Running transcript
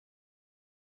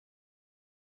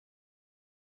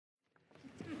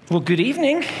Well, good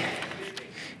evening.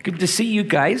 Good to see you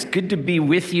guys. Good to be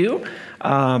with you.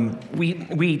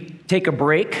 We take a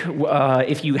break.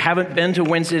 If you haven't been to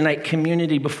Wednesday night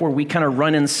community before, we kind of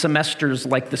run in semesters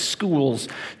like the schools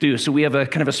do. So we have a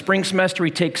kind of a spring semester,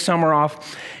 we take summer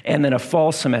off, and then a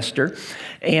fall semester.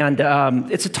 And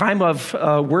it's a time of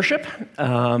worship.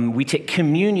 We take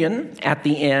communion at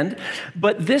the end.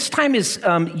 But this time is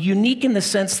unique in the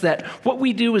sense that what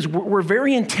we do is we're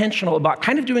very intentional about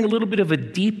kind of doing a little bit of a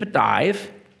deep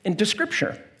dive into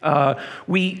Scripture.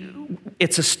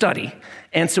 It's a study,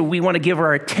 and so we want to give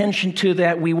our attention to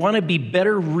that. We want to be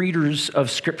better readers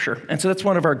of Scripture, and so that's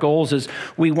one of our goals is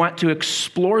we want to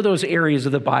explore those areas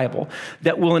of the Bible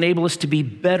that will enable us to be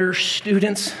better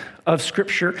students of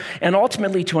Scripture and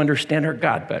ultimately to understand our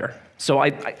God better. So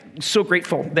I'm so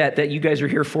grateful that you guys are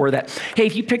here for that. Hey,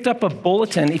 if you picked up a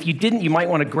bulletin, if you didn't, you might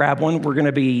want to grab one. We're going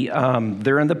to be,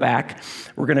 they're in the back.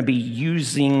 We're going to be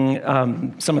using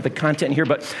some of the content here,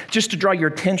 but just to draw your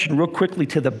attention real quickly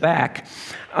to the back,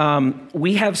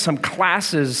 we have some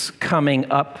classes coming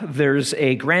up. There's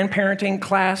a grandparenting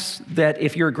class that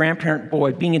if you're a grandparent,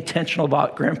 boy, being intentional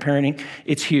about grandparenting,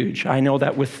 it's huge. I know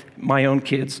that with my own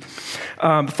kids.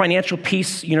 Financial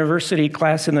Peace University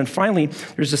class, and then finally,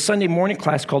 there's a Sunday morning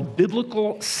class called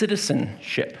Biblical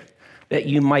Citizenship that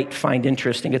you might find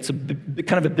interesting. It's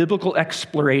kind of a biblical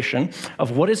exploration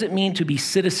of what does it mean to be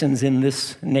citizens in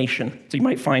this nation. So you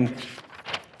might find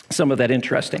some of that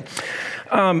interesting.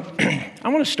 I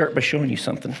want to start by showing you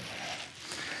something.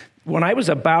 When I was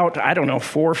about,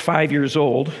 4 or 5 years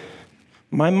old,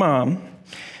 my mom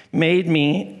made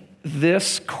me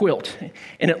this quilt,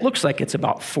 and it looks like it's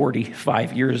about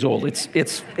 45 years old.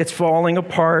 It's falling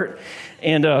apart,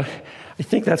 and I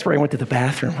think that's where I went to the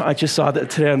bathroom. I just saw that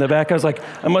today on the back. I was like,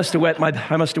 I must have wet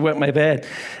my bed.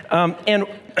 And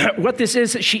what this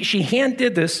is, she hand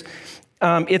did this.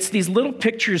 It's these little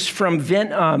pictures from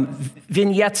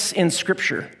vignettes in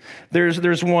Scripture.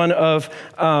 There's one of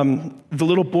the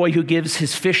little boy who gives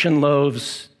his fish and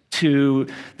loaves to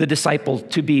the disciples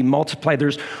to be multiplied.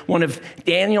 There's one of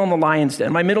Daniel in the lion's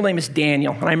den. My middle name is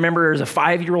Daniel, and I remember as a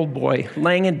 5-year-old boy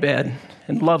laying in bed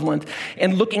in Loveland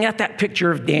and looking at that picture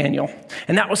of Daniel.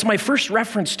 And that was my first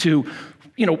reference to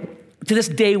this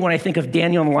day when I think of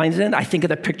Daniel in the lion's den, I think of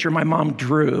the picture my mom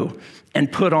drew and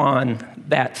put on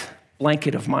that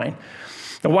blanket of mine.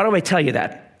 Now, why do I tell you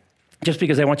that? Just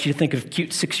because I want you to think of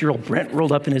cute 6-year-old Brent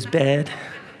rolled up in his bed.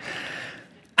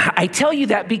 I tell you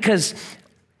that because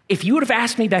if you would have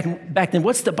asked me back then,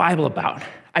 what's the Bible about?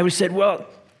 I would have said, well,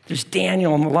 there's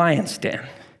Daniel in the lion's den.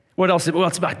 What else? Well,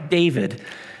 it's about David.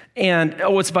 And,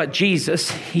 it's about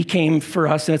Jesus. He came for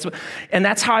us. And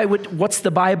that's how what's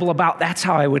the Bible about? That's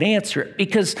how I would answer it.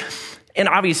 Because, and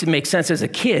obviously it makes sense as a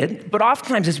kid, but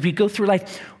oftentimes as we go through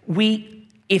life,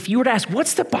 if you were to ask,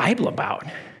 what's the Bible about?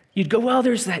 You'd go, well,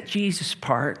 there's that Jesus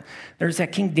part. There's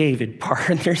that King David part.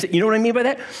 You know what I mean by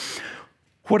that?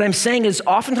 What I'm saying is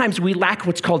oftentimes we lack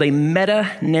what's called a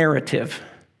meta-narrative.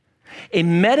 A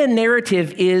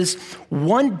meta-narrative is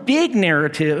one big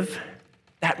narrative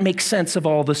that makes sense of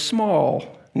all the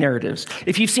small narratives.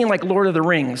 If you've seen like Lord of the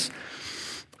Rings,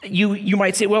 you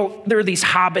might say, well, there are these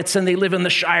hobbits and they live in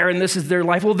the Shire and this is their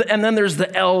life. Well, and then there's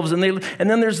the elves and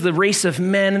then there's the race of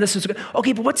men and this is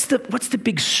okay. But what's the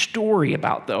big story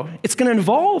about though? It's going to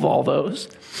involve all those.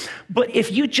 But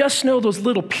if you just know those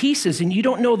little pieces and you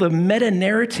don't know the meta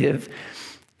narrative,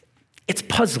 it's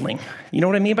puzzling. You know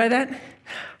what I mean by that?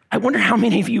 I wonder how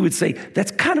many of you would say that's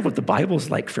kind of what the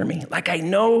Bible's like for me. Like I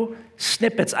know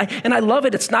snippets, and I love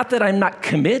it. It's not that I'm not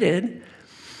committed.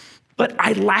 But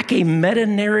I lack a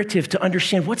meta-narrative to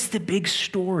understand what's the big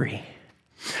story.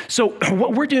 So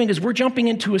what we're doing is we're jumping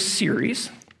into a series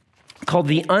called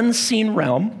The Unseen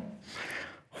Realm,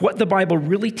 what the Bible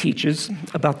really teaches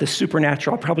about the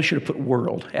supernatural. I probably should have put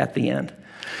world at the end.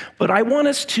 But I want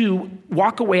us to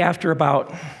walk away after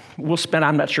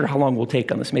I'm not sure how long we'll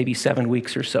take on this, maybe 7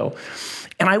 weeks or so.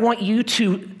 And I want you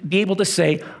to be able to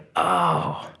say,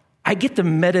 oh, I get the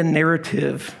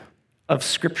meta-narrative of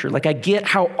Scripture. Like I get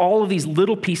how all of these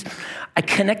little pieces, I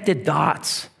connected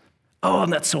dots. Oh,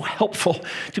 and that's so helpful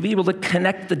to be able to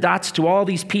connect the dots to all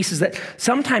these pieces that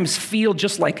sometimes feel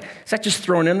just like, is that just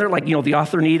thrown in there? Like, the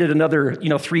author needed another,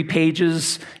 3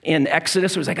 pages in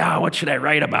Exodus. It was like, what should I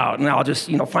write about? And I'll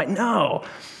just, find, no.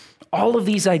 All of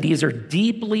these ideas are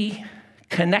deeply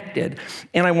connected.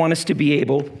 And I want us to be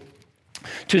able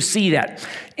to see that.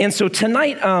 And so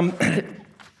tonight, and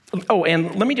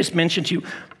let me just mention to you,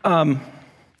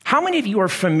 how many of you are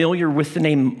familiar with the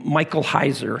name Michael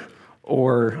Heiser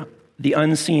or The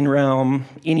Unseen Realm,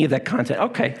 any of that content?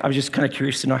 Okay, I was just kind of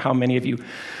curious to know how many of you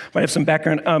might have some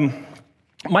background.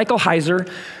 Michael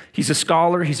Heiser, he's a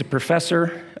scholar, he's a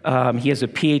professor. He has a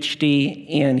PhD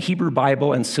in Hebrew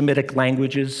Bible and Semitic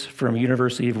languages from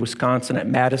University of Wisconsin at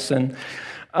Madison.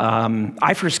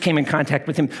 I first came in contact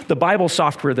with him. The Bible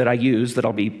software that I use, that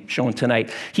I'll be showing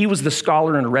tonight, he was the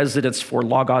scholar in residence for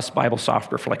Logos Bible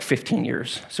software for like 15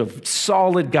 years. So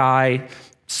solid guy,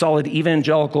 solid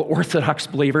evangelical Orthodox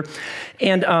believer.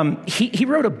 And he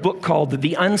wrote a book called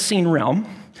The Unseen Realm,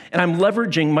 and I'm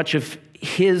leveraging much of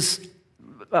his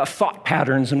thought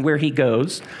patterns and where he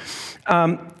goes.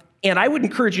 And I would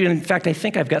encourage you, in fact, I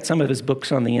think I've got some of his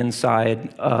books on the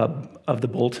inside of the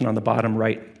bulletin on the bottom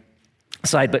right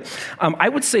side. But I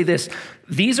would say this.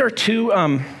 These are two,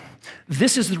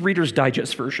 this is the Reader's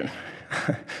Digest version.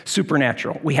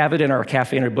 Supernatural. We have it in our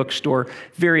cafe and our bookstore.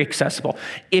 Very accessible.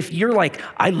 If you're like,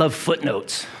 I love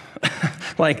footnotes,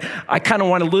 like I kind of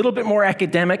want a little bit more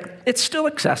academic, it's still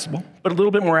accessible, but a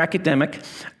little bit more academic.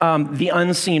 The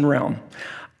Unseen Realm.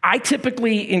 I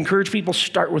typically encourage people to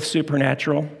start with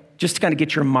Supernatural, just to kind of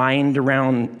get your mind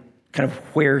around kind of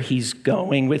where he's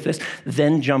going with this,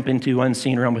 then jump into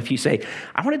Unseen Realm if you say,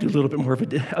 I want to do a little bit more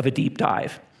of a deep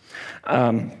dive.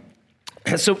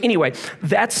 So anyway,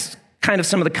 that's kind of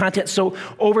some of the content. So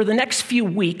over the next few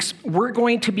weeks, we're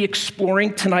going to be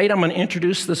exploring tonight. I'm going to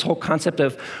introduce this whole concept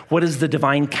of what is the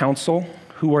divine counsel,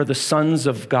 who are the sons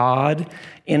of God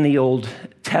in the Old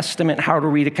Testament, how are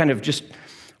we to kind of just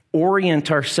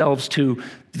orient ourselves to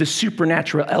the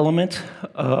supernatural element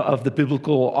of the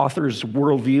biblical author's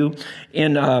worldview.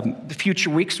 In the future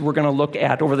weeks, we're going to look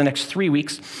at, over the next 3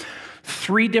 weeks,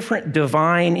 3 different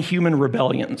divine human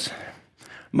rebellions.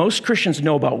 Most Christians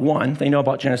know about one. They know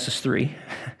about Genesis 3.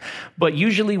 But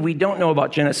usually we don't know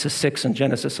about Genesis 6 and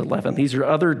Genesis 11. These are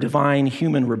other divine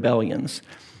human rebellions.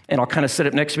 And I'll kind of set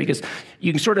it next week as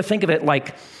you can sort of think of it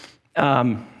like,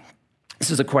 this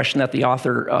is a question that the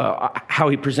author, how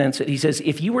he presents it. He says,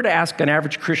 if you were to ask an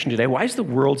average Christian today, why is the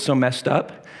world so messed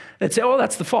up? They'd say, oh,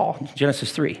 that's the fall,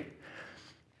 Genesis 3.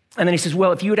 And then he says,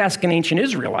 well, if you would ask an ancient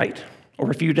Israelite, or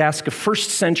if you'd ask a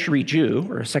first century Jew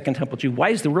or a Second Temple Jew, why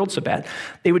is the world so bad?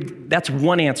 That's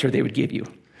one answer they would give you.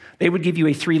 They would give you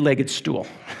a 3-legged stool.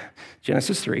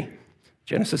 Genesis 3,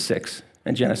 Genesis 6,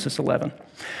 and Genesis 11.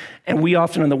 And we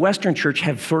often in the Western church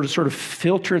have sort of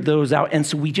filtered those out, and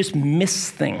so we just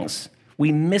miss things.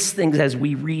 We miss things as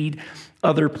we read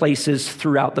other places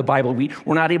throughout the Bible.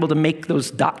 We're not able to make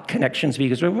those dot connections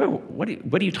because, what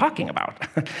are you talking about?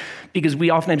 Because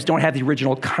we oftentimes don't have the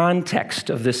original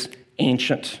context of this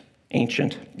ancient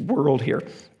world here.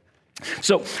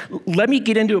 So let me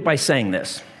get into it by saying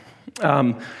this.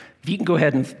 If you can go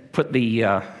ahead and put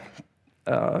the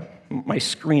my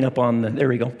screen up on there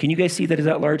we go. Can you guys see that? Is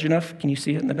that large enough? Can you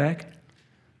see it in the back?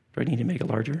 Do I need to make it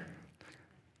larger?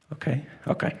 Okay.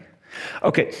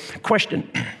 Question.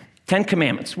 10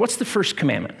 commandments. What's the first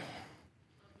commandment?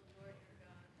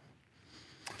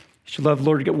 You should love the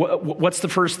Lord. What's the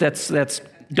first that's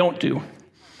don't do?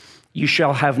 You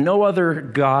shall have no other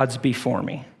gods before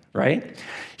me, right?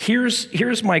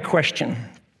 Here's my question.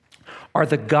 Are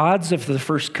the gods of the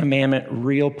first commandment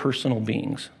real personal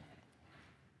beings?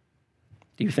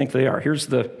 Do you think they are? Here's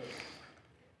the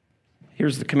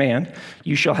command.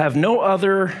 You shall have no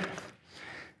other,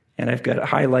 and I've got it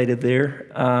highlighted there.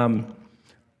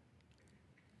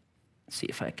 Let's see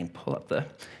if I can pull up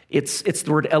it's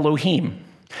the word Elohim.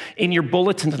 In your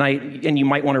bulletin tonight, and you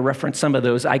might want to reference some of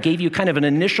those, I gave you kind of an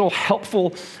initial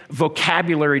helpful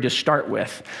vocabulary to start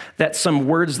with. That's some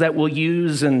words that we'll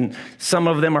use, and some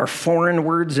of them are foreign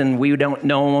words, and we don't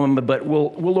know them, but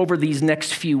we'll over these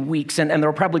next few weeks, and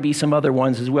there'll probably be some other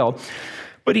ones as well.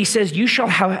 But he says, you shall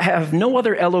have no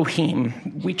other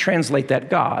Elohim. We translate that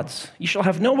gods. You shall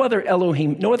have no other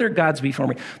Elohim, no other gods before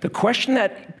me. The question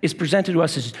that is presented to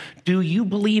us is, do you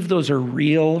believe those are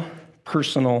real,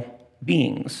 personal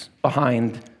beings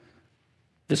behind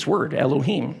this word,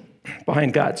 Elohim,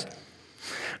 behind gods?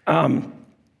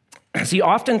 See,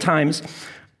 oftentimes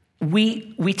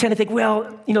we tend to think,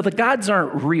 well, the gods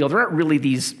aren't real. There aren't really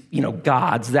these,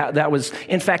 gods. That was,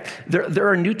 in fact, there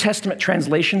are New Testament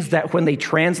translations that when they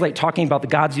translate talking about the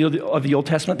gods of the Old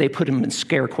Testament, they put them in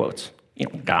scare quotes.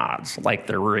 Gods, like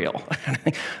they're real.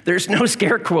 There's no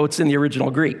scare quotes in the original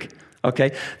Greek.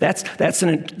 Okay, that's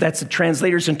a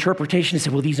translator's interpretation to say,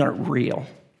 well, these aren't real.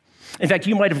 In fact,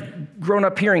 you might have grown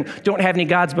up hearing, don't have any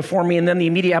gods before me, and then the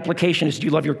immediate application is, do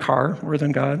you love your car more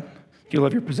than God? Do you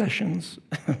love your possessions?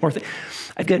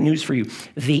 I've got news for you.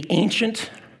 The ancient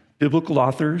biblical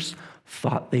authors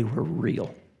thought they were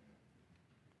real.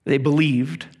 They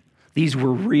believed these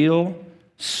were real,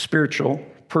 spiritual,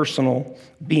 personal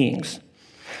beings.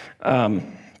 Let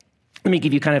me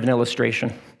give you kind of an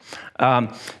illustration.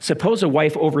 Suppose a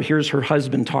wife overhears her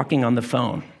husband talking on the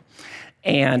phone,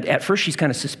 and at first she's kind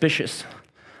of suspicious,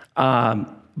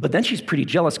 but then she's pretty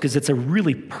jealous because it's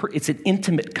it's an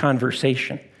intimate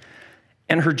conversation.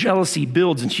 And her jealousy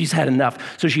builds, and she's had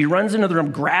enough. So she runs into the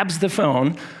room, grabs the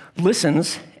phone,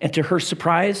 listens, and to her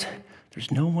surprise,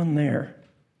 there's no one there.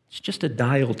 It's just a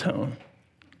dial tone,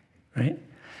 right?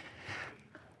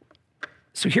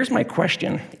 So here's my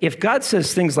question. If God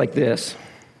says things like this,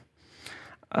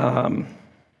 I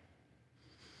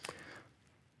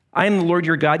am the Lord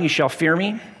your God, and you shall fear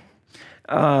me.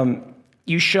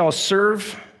 You shall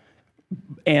serve,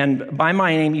 and by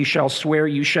my name you shall swear.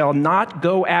 You shall not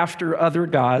go after other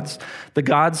gods, the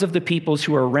gods of the peoples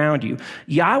who are around you.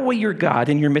 Yahweh your God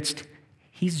in your midst,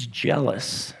 he's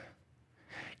jealous.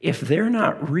 If they're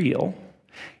not real,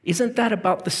 isn't that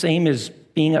about the same as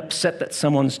being upset that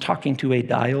someone's talking to a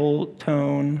dial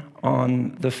tone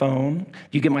on the phone?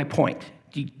 Do you get my point?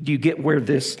 Do you get where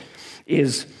this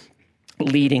is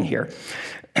leading here?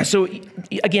 So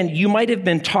again, you might have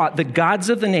been taught the gods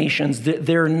of the nations, that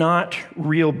they're not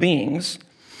real beings.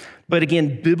 But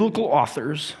again, biblical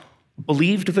authors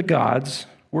believed the gods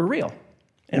were real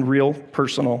and real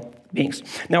personal beings.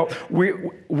 Now,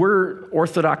 we're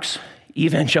Orthodox,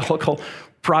 evangelical,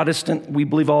 Protestant. We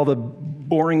believe all the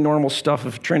boring, normal stuff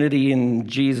of Trinity and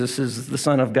Jesus is the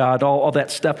Son of God, all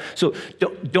that stuff. So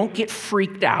don't get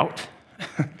freaked out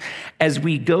as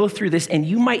we go through this, and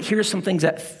you might hear some things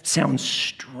that sound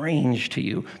strange to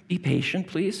you. Be patient,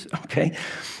 please, okay?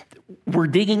 We're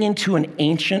digging into an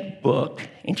ancient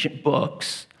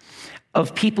books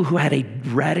of people who had a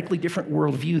radically different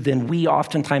worldview than we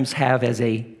oftentimes have as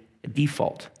a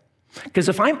default. Because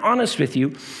if I'm honest with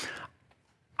you,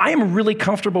 I am really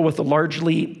comfortable with a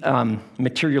largely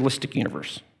materialistic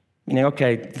universe. You know,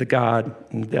 okay, the God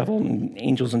and the devil and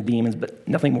angels and demons, but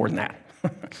nothing more than that.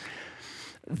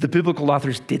 The biblical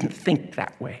authors didn't think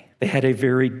that way. They had a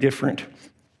very different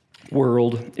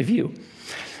world view.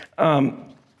 Now,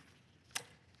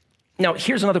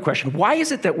 here's another question. Why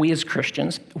is it that we as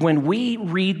Christians, when we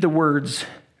read the words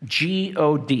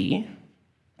G-O-D,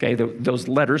 okay, those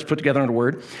letters put together in a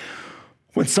word,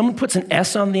 when someone puts an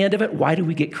S on the end of it, why do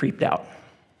we get creeped out?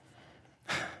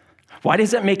 Why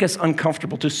does that make us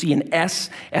uncomfortable to see an S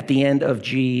at the end of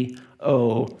G-O-D?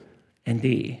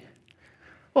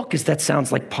 Well, because that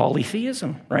sounds like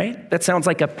polytheism, right? That sounds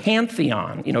like a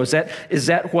pantheon. You know, is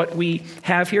that what we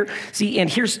have here? See, and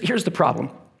here's the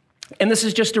problem. And this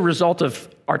is just a result of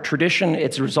our tradition.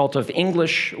 It's a result of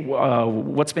English,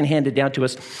 what's been handed down to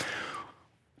us.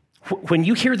 When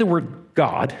you hear the word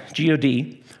God,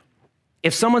 G-O-D,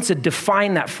 if someone said,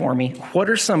 define that for me, what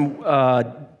are some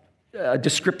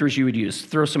descriptors you would use?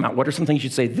 Throw some out. What are some things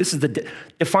you'd say? This is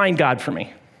define God for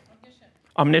me.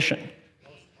 Omniscient.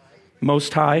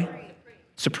 Most high.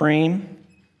 Supreme.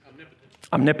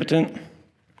 Omnipotent.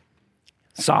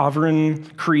 Sovereign.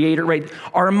 Creator, right?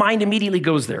 Our mind immediately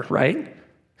goes there, right?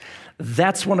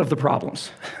 That's one of the problems.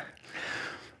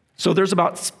 So there's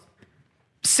about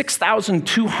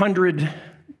 6,200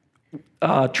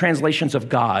 translations of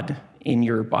God in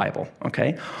your Bible,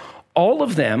 okay? All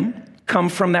of them come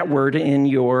from that word in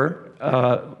your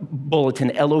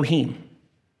bulletin, Elohim,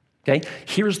 okay?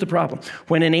 Here's the problem.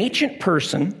 When an ancient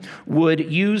person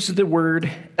would use the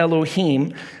word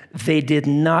Elohim, they did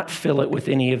not fill it with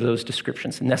any of those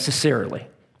descriptions necessarily.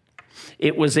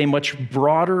 It was a much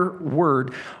broader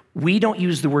word. We don't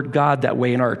use the word God that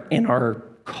way in our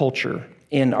culture,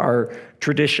 in our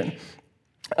tradition.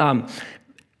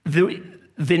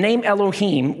 The name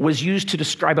Elohim was used to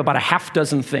describe about a half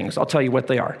dozen things. I'll tell you what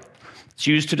they are. It's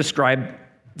used to describe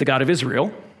the God of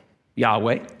Israel,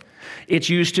 Yahweh. It's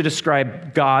used to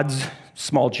describe gods,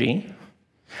 small g.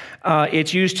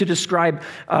 It's used to describe,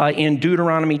 in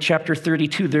Deuteronomy chapter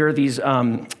 32, there are these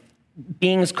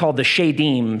beings called the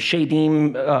Shadim.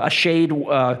 A shade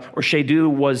or Shadu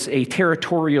was a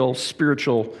territorial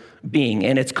spiritual being,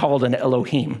 and it's called an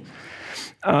Elohim.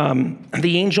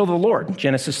 The angel of the Lord,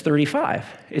 Genesis 35,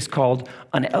 is called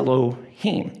an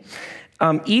Elohim.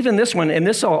 Even this one, and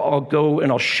this I'll go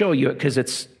and I'll show you it because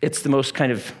it's the most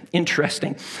kind of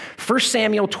interesting. 1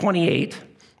 Samuel 28,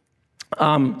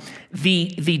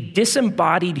 the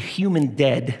disembodied human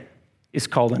dead is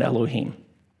called an Elohim.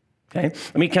 Okay,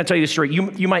 let me kind of tell you the story.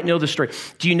 You might know the story.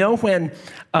 Do you know when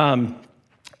King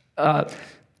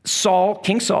Saul,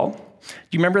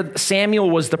 do you remember Samuel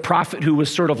was the prophet who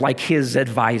was sort of like his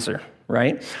advisor,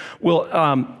 right?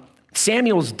 Well,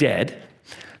 Samuel's dead,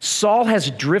 Saul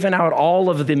has driven out all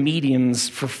of the mediums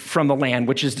from the land,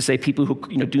 which is to say people who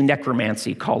do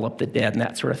necromancy, call up the dead and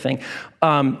that sort of thing.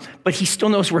 But he still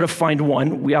knows where to find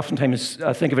one. We oftentimes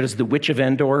think of it as the witch of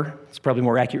Endor. It's probably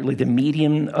more accurately the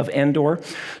medium of Endor.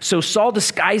 So Saul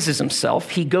disguises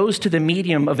himself. He goes to the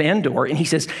medium of Endor and he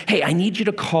says, hey, I need you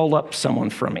to call up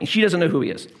someone from me. She doesn't know who he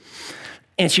is.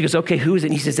 And she goes, okay, who is it?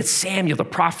 And he says, it's Samuel, the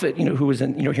prophet, who was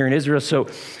here in Israel. So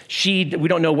we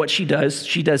don't know what she does.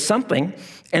 She does something.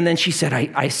 And then she said,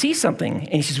 I see something.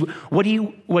 And he says, what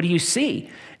do you see?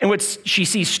 And what she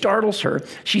sees startles her.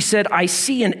 She said, I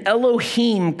see an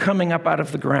Elohim coming up out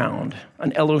of the ground,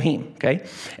 an Elohim, okay?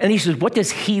 And he says, what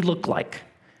does he look like?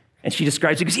 And she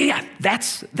describes it. He goes, yeah,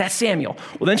 that's Samuel.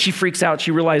 Well, then she freaks out.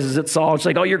 She realizes it's Saul. She's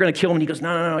like, oh, you're going to kill him. And he goes,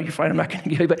 no, you're fine. I'm not going to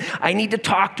kill you. But I need to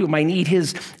talk to him. I need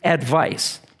his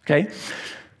advice, okay?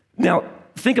 Now,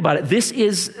 think about it. This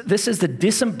is the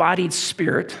disembodied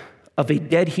spirit of a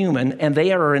dead human, and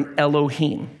they are an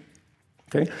Elohim,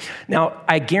 okay? Now,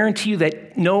 I guarantee you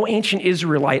that no ancient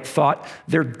Israelite thought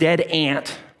their dead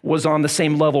aunt was on the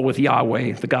same level with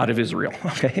Yahweh, the God of Israel,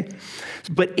 okay?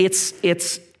 But it's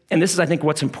and this is, I think,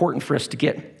 what's important for us to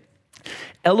get.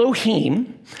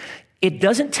 Elohim, it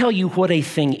doesn't tell you what a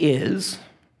thing is.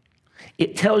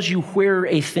 It tells you where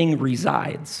a thing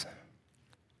resides.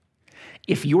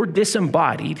 If you're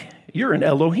disembodied, you're an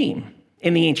Elohim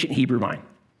in the ancient Hebrew mind.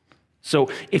 So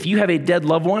if you have a dead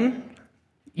loved one,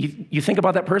 you think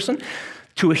about that person,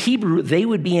 to a Hebrew, they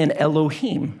would be an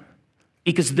Elohim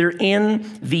because they're in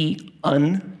the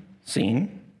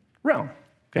unseen realm,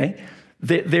 okay?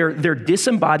 They're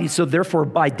disembodied, so therefore,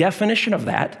 by definition of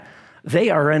that, they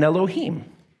are an Elohim.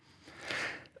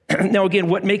 Now, again,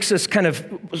 what makes us kind of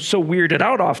so weirded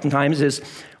out oftentimes is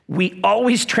we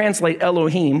always translate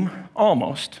Elohim,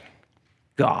 almost,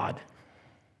 God.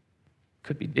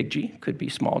 Could be big G, could be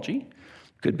small g,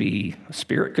 could be a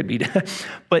spirit, could be...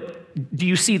 But do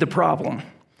you see the problem?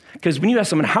 Because when you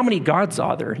ask someone, how many gods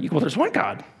are there? You go, well, there's one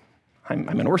God. I'm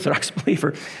an Orthodox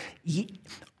believer.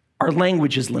 Our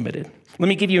language is limited. Let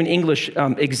me give you an English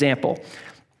example.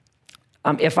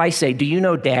 If I say, do you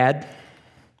know Dad?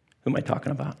 Who am I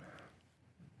talking about?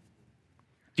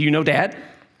 Do you know Dad?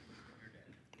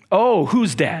 Oh,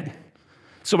 who's Dad?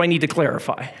 So I need to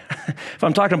clarify. If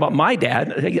I'm talking about my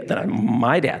dad, then I'm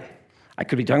my dad. I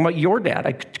could be talking about your dad.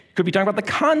 I could be talking about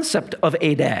the concept of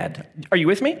a dad. Are you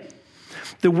with me?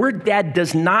 The word dad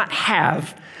does not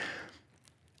have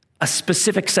a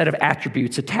specific set of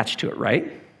attributes attached to it,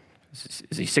 right?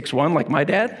 Is he 6'1" like my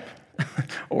dad?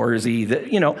 Or is he,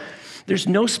 there's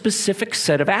no specific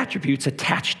set of attributes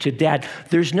attached to dad.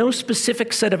 There's no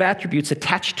specific set of attributes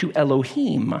attached to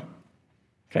Elohim,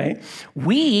 okay?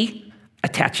 We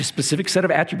attach a specific set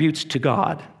of attributes to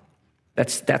God.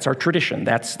 That's our tradition.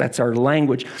 That's our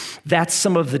language. That's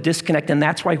some of the disconnect, and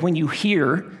that's why when you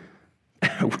hear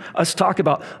us talk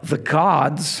about the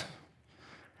gods,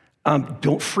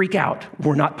 don't freak out.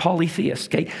 We're not polytheists,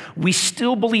 okay? We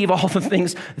still believe all the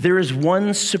things. There is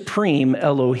one supreme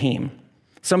Elohim.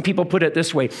 Some people put it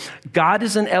this way. God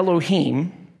is an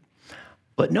Elohim,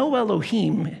 but no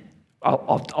Elohim,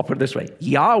 I'll put it this way.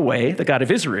 Yahweh, the God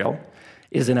of Israel,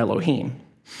 is an Elohim,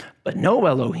 but no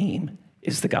Elohim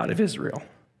is the God of Israel.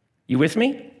 You with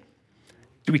me?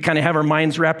 Do we kind of have our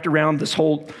minds wrapped around this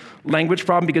whole language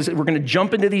problem? Because we're going to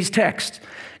jump into these texts,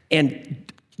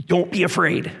 and don't be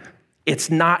afraid. It's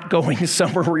not going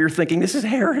somewhere where you're thinking, this is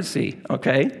heresy,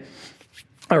 okay?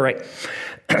 All right,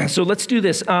 so let's do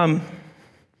this. Let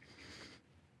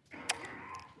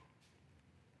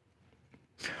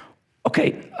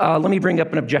me bring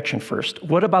up an objection first.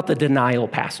 What about the denial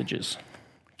passages?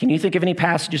 Can you think of any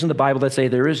passages in the Bible that say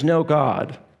there is no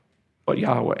God but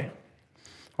Yahweh?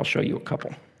 I'll show you a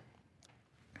couple.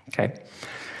 Okay.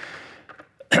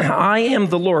 I am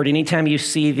the Lord. Anytime you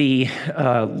see the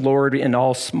Lord in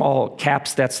all small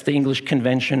caps, that's the English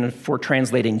convention for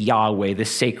translating Yahweh, the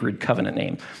sacred covenant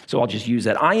name. So I'll just use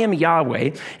that. I am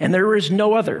Yahweh, and there is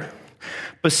no other.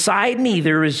 Beside me,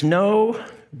 there is no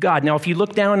God. Now, if you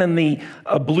look down in the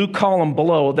blue column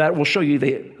below, that will show you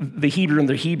the Hebrew and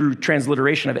the Hebrew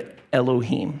transliteration of it,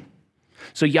 Elohim.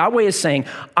 So Yahweh is saying,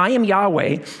 I am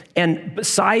Yahweh, and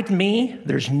beside me,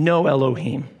 there's no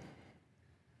Elohim.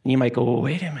 And you might go, well,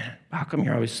 wait a minute, how come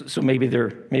you're always, so maybe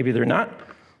they're not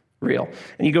real.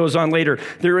 And he goes on later,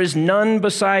 there is none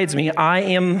besides me, I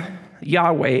am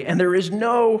Yahweh, and there is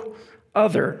no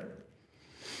other.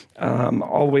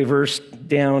 All the way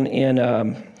down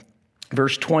in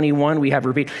verse 21, we have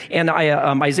repeat. And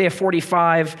Isaiah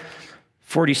 45,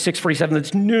 46, 47,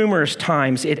 that's numerous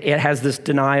times, it has this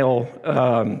denial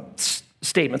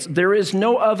statements. There is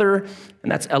no other,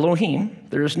 and that's Elohim,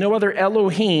 there is no other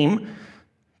Elohim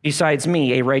besides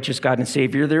me, a righteous God and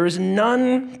Savior. There is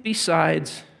none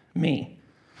besides me.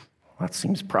 Well, that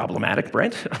seems problematic,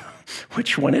 Brent.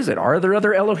 Which one is it? Are there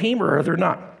other Elohim or are there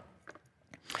not?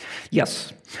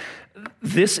 Yes.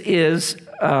 This is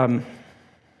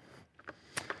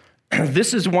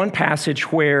one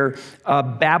passage where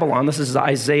Babylon, this is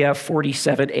Isaiah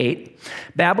 47:8.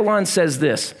 Babylon says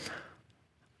this,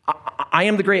 I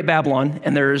am the great Babylon,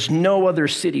 and there is no other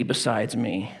city besides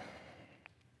me.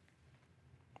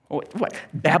 What?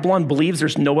 Babylon believes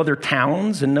there's no other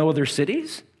towns and no other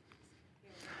cities?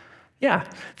 Yeah,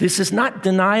 this is not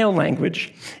denial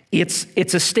language.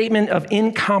 It's a statement of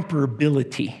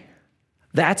incomparability.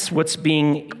 That's what's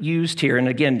being used here. And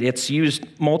again, it's used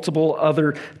multiple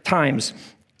other times.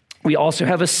 We also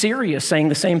have Assyria saying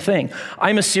the same thing.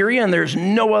 I'm Assyria, and there's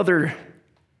no other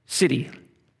city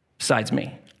besides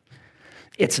me.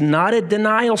 It's not a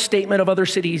denial statement of other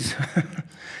cities.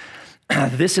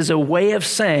 This is a way of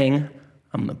saying,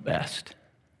 I'm the best.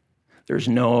 There's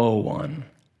no one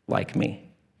like me.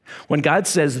 When God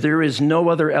says there is no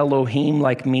other Elohim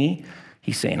like me,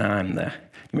 he's saying,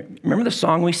 remember the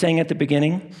song we sang at the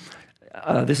beginning?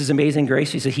 This is Amazing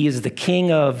Grace. He said, he is the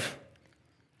King of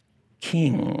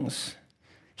kings.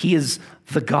 He is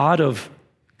the God of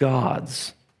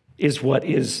gods, is what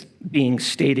is being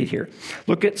stated here.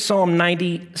 Look at Psalm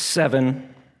 97.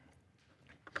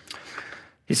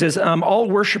 He says, all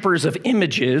worshipers of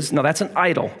images, now that's an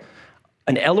idol.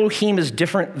 An Elohim is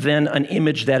different than an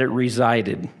image that it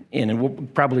resided in. And we'll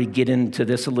probably get into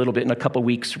this a little bit in a couple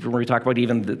weeks when we talk about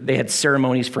they had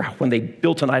ceremonies for when they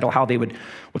built an idol, how they would,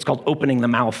 what's called opening the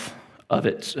mouth of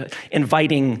it,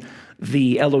 inviting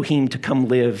the Elohim to come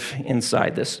live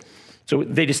inside this. So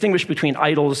they distinguish between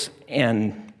idols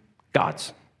and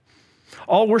gods.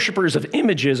 All worshipers of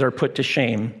images are put to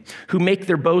shame, who make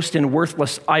their boast in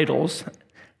worthless idols.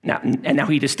 Now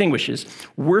he distinguishes.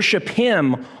 Worship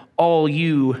him, all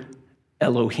you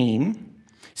Elohim.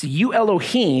 See, you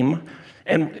Elohim,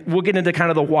 and we'll get into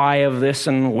kind of the why of this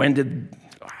and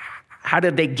how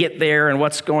did they get there and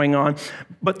what's going on.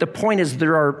 But the point is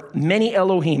there are many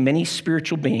Elohim, many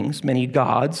spiritual beings, many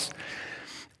gods,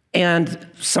 and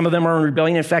some of them are in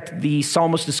rebellion. In fact, the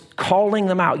psalmist is calling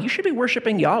them out. You should be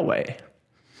worshiping Yahweh.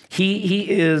 He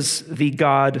is the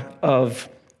God of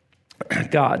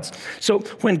gods. So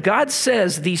when God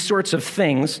says these sorts of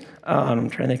things, I'm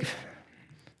trying to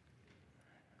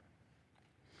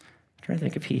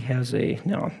think if he has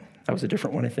no, that was a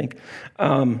different one, I think.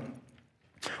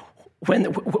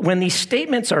 When these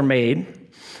statements are made,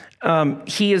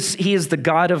 he is the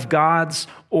God of gods,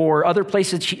 or other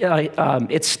places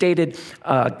it's stated,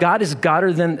 God is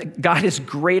greater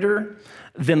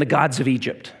than the gods of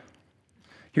Egypt.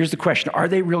 Here's the question: are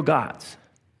they real gods?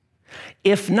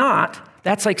 If not,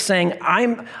 that's like saying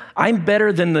I'm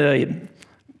better than the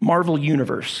Marvel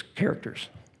Universe characters.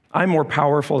 I'm more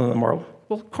powerful than the Marvel.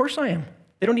 Well, of course I am.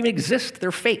 They don't even exist.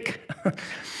 They're fake.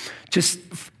 Just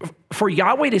for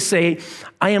Yahweh to say,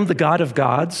 I am the God of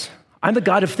gods. I'm the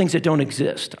God of things that don't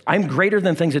exist. I'm greater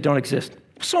than things that don't exist.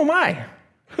 So am I.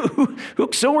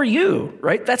 So are you,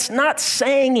 right? That's not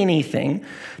saying anything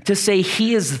to say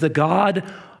he is the God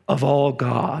of all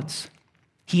gods.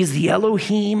 He is the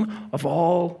Elohim of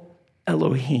all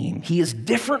Elohim. He is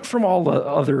different from all the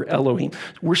other Elohim.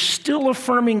 We're still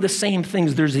affirming the same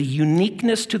things. There's a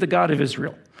uniqueness to the God of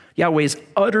Israel. Yahweh is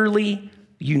utterly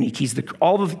unique. He's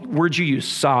all the words you use: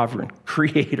 sovereign,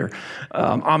 creator,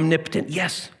 omnipotent.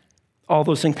 Yes, all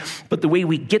those things. But the way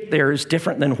we get there is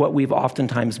different than what we've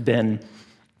oftentimes been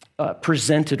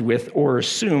presented with or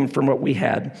assumed from what we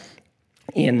had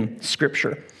in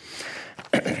Scripture.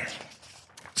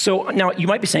 So now you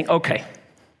might be saying, okay,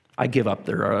 I give up.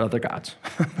 There are other gods.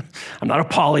 I'm not a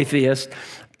polytheist,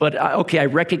 but okay, I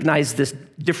recognize this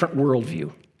different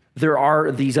worldview. There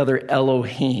are these other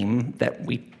Elohim that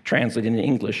we translate into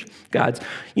English, gods.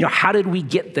 How did we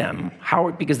get them?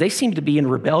 Because they seem to be in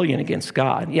rebellion against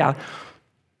God. Yeah,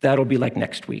 that'll be like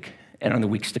next week and in the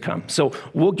weeks to come. So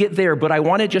we'll get there, but I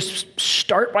want to just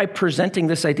start by presenting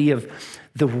this idea of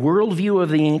the worldview of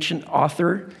the ancient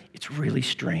author. It's really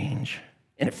strange.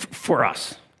 And for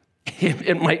us,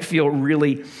 it might feel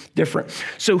really different.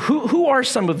 So who are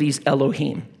some of these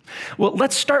Elohim? Well,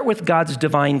 let's start with God's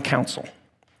divine counsel.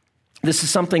 This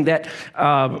is something that,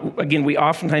 again, we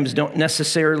oftentimes don't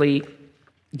necessarily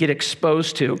get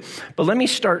exposed to. But let me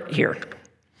start here.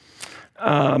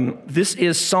 This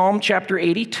is Psalm chapter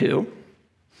 82.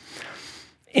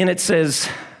 And it says,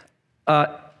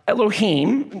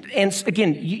 Elohim, and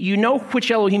again, you know which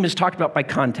Elohim is talked about by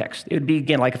context. It would be,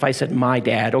 again, like if I said my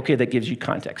dad, okay, that gives you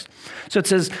context. So it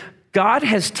says, God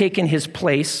has taken his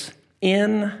place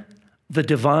in the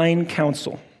divine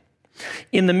counsel.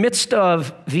 In the midst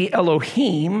of the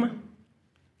Elohim,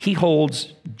 he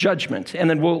holds judgment. And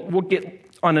then we'll get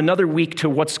on another week to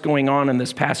what's going on in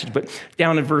this passage. But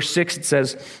down in verse 6, it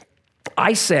says,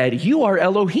 I said, you are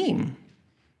Elohim.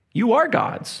 You are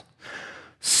gods,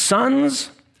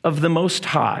 sons of the Most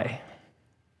High.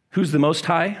 Who's the Most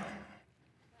High?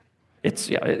 It's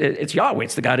Yahweh.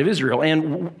 It's the God of Israel.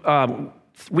 And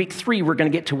week 3, we're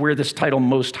going to get to where this title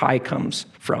Most High comes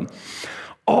from.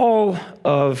 All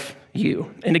of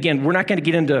you. And again, we're not going to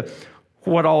get into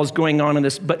what all is going on in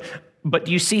this, but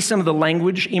you see some of the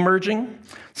language emerging?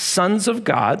 Sons of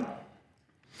God,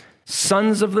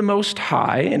 sons of the Most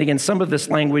High. And again, some of this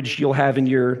language you'll have in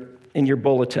your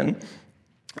bulletin.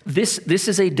 This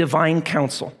is a divine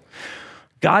council.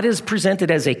 God is presented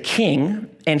as a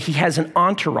king, and he has an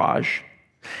entourage.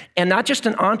 And not just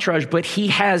an entourage, but he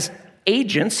has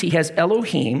agents, he has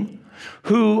Elohim,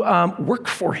 who work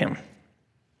for him.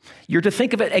 You're to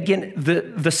think of it, again,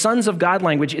 the sons of God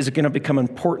language is going to become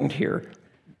important here.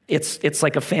 It's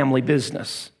like a family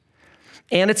business.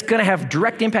 And it's going to have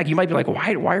direct impact. You might be like,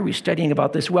 why are we studying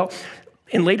about this? Well,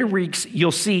 in later weeks,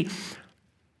 you'll see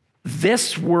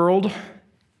this world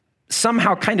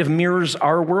somehow kind of mirrors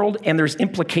our world, and there's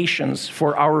implications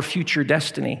for our future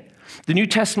destiny. The New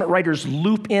Testament writers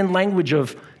loop in language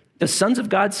of, does sons of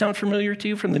God sound familiar to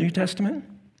you from the New Testament?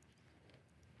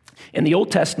 In the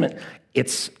Old Testament,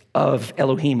 it's of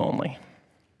Elohim only.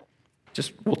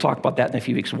 We'll talk about that in a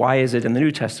few weeks. Why is it in the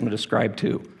New Testament ascribed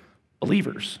to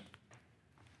believers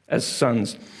as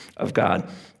sons of God?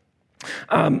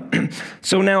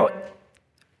 So now,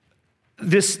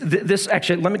 this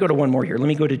actually, let me go to one more here. Let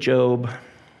me go to Job.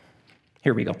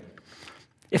 Here we go.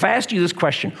 If I asked you this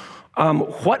question,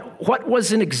 what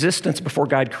was in existence before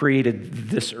God created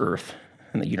this earth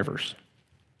and the universe?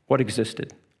 What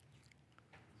existed?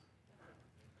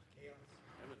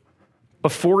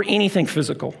 Before anything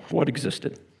physical, what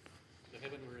existed? The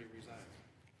heaven where he resides.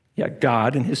 Yeah,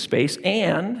 God and his space,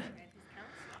 and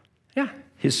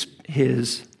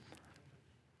his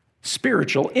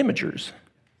spiritual imagers.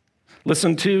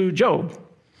 Listen to Job.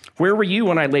 Where were you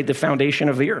when I laid the foundation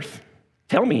of the earth?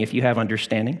 Tell me if you have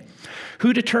understanding.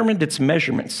 Who determined its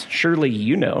measurements? Surely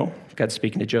you know, God's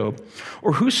speaking to Job.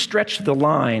 Or who stretched the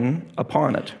line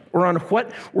upon it? Or on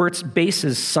what were its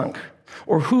bases sunk?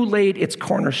 Or who laid its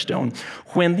cornerstone?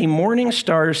 When the morning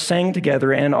stars sang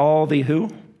together and all the who?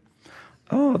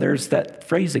 Oh, there's that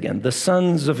phrase again. The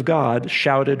sons of God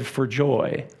shouted for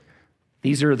joy.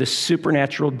 These are the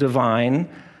supernatural, divine,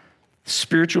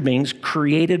 spiritual beings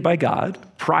created by God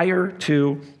prior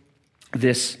to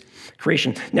this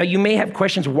creation. Now, you may have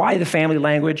questions. Why the family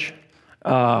language?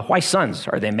 Why sons?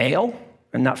 Are they male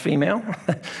and not female?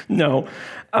 No.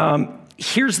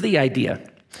 Here's the idea.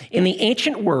 In the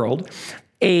ancient world,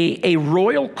 a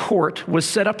royal court was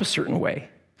set up a certain way.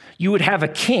 You would have a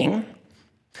king.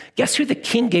 Guess who the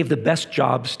king gave the best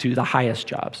jobs to, the highest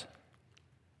jobs?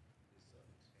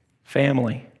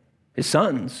 Family. His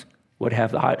sons would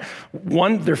have the high.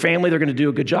 One, their family, they're going to do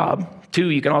a good job. Two,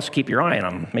 you can also keep your eye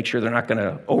on them. Make sure they're not going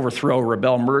to overthrow,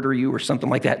 rebel, murder you or something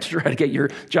like that to try to get your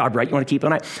job right. You want to keep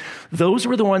an eye. Those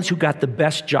were the ones who got the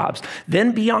best jobs.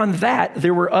 Then beyond that,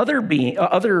 there were other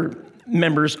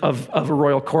members of a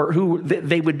royal court who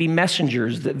they would be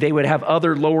messengers. They would have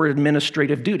other lower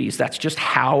administrative duties. That's just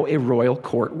how a royal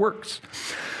court works.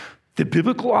 The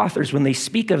biblical authors, when they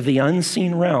speak of the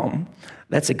unseen realm,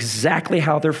 that's exactly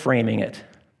how they're framing it.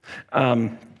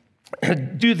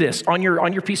 Do this on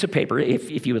your piece of paper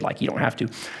if you would like. You don't have to,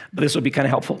 but this will be kind of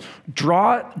helpful.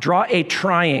 Draw a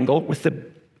triangle with the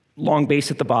long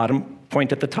base at the bottom,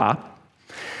 point at the top,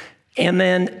 and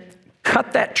then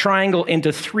cut that triangle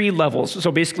into 3 levels.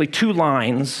 So basically 2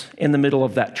 lines in the middle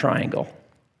of that triangle.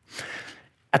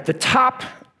 At the top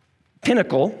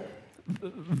pinnacle,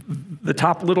 the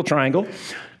top little triangle,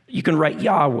 you can write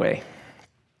Yahweh.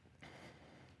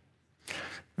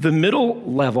 The middle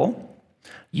level,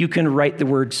 you can write the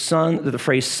word son, the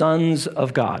phrase sons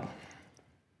of God.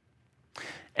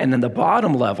 And then the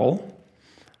bottom level,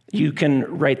 you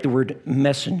can write the word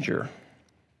messenger.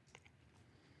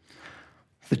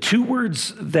 The 2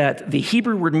 words that the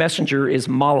Hebrew word messenger is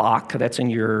malach, that's in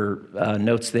your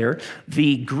notes there.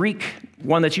 The Greek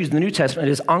one that's used in the New Testament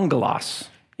is angelos.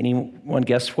 Anyone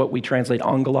guess what we translate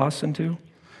angelos into?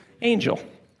 Angel.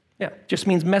 Yeah, just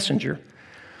means messenger.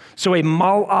 So a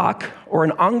malach or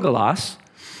an angelos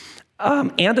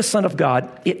and a son of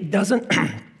God, it doesn't,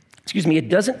 it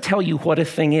doesn't tell you what a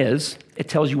thing is, it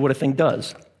tells you what a thing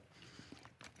does.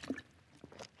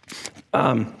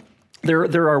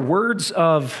 There are words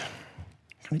of,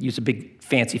 I'm going to use a big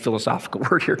fancy philosophical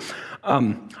word here,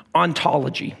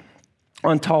 ontology.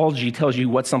 Ontology tells you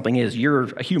what something is. You're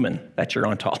a human. That's your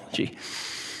ontology.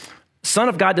 Son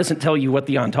of God doesn't tell you what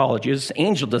the ontology is.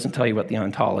 Angel doesn't tell you what the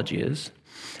ontology is.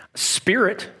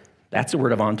 Spirit, that's the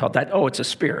word of ontology. It's a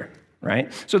spirit,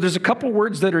 right? So there's a couple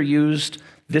words that are used.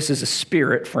 This is a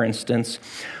spirit, for instance.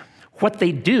 What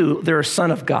they do, they're a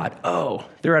son of God.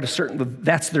 They're at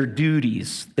that's their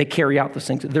duties. They carry out those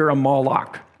things. They're a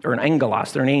malach or an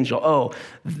angelos. They're an angel.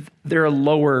 They're a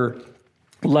lower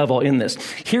level in this.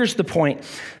 Here's the point.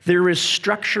 There is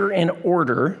structure and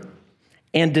order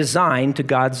and design to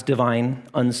God's divine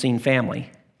unseen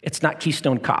family. It's not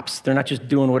Keystone Cops. They're not just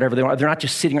doing whatever they want. They're not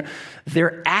just sitting there.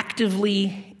 They're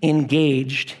actively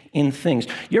engaged in things.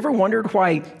 You ever wondered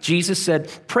why Jesus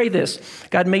said, pray this,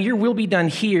 God, may your will be done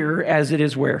here as it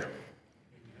is where?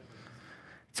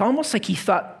 It's almost like he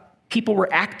thought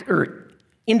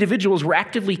individuals were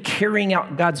actively carrying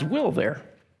out God's will there.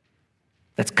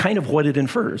 That's kind of what it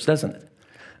infers, doesn't it?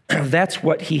 That's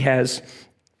what he has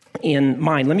in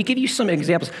mind. Let me give you some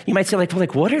examples. You might say,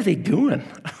 like, what are they doing?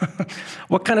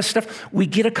 What kind of stuff? We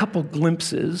get a couple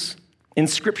glimpses in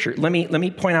Scripture. Let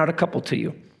me point out a couple to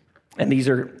you. And these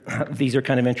are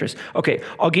kind of interesting. Okay,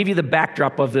 I'll give you the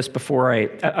backdrop of this before I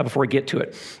get to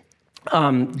it. Do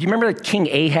you remember King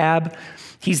Ahab?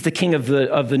 He's the king of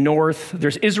the north.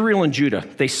 There's Israel and Judah.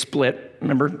 They split.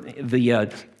 Remember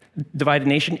the divided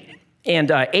nation?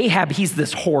 And Ahab, he's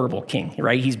this horrible king,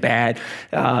 right? He's bad.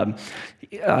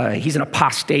 He's an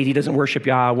apostate. He doesn't worship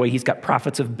Yahweh. He's got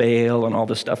prophets of Baal and all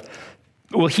this stuff.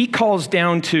 Well, he calls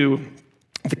down to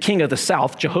the king of the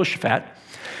south, Jehoshaphat,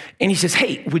 and he says,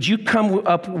 hey, would you come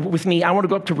up with me? I want to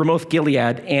go up to Ramoth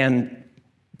Gilead and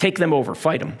take them over,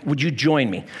 fight them. Would you join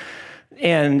me?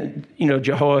 And,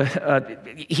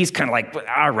 he's kind of like,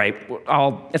 all right,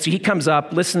 and so he comes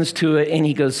up, listens to it, and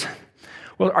he goes,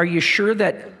 well, are you sure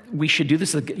that we should do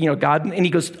this, God? And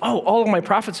he goes, all of my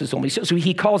prophets have told me. So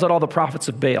he calls out all the prophets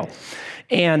of Baal.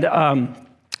 And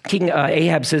King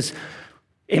Ahab says,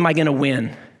 am I going to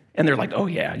win? And they're like, oh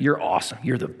yeah, you're awesome.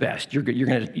 You're the best. You're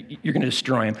going to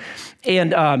destroy him.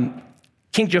 And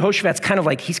King Jehoshaphat's kind of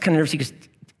nervous. He goes,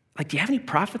 do you have any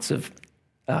prophets of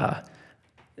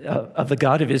the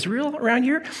God of Israel around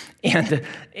here? And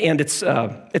it's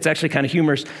actually kind of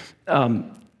humorous.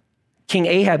 King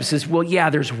Ahab says, well, yeah,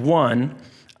 there's one,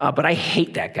 but I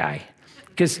hate that guy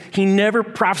because he never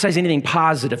prophesies anything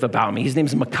positive about me. His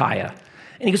name's Micaiah.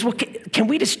 And he goes, well, can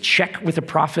we just check with the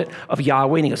prophet of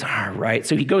Yahweh? And he goes, all right.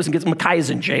 So he goes and gets, Micaiah's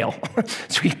in jail.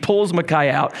 So he pulls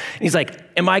Micaiah out. And he's like,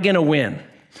 am I going to win?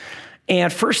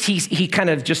 And first he kind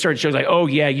of just started showing oh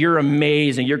yeah, you're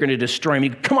amazing. You're going to destroy me.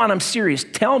 Come on, I'm serious.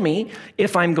 Tell me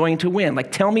if I'm going to win.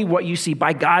 Tell me what you see.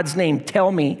 By God's name,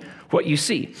 tell me what you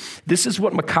see. This is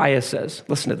what Micaiah says.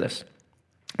 Listen to this.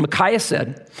 Micaiah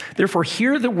said, therefore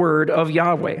hear the word of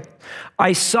Yahweh.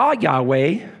 I saw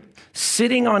Yahweh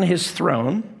sitting on his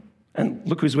throne, and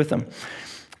look who's with him,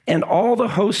 and all the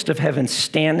host of heaven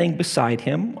standing beside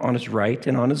him on his right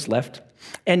and on his left.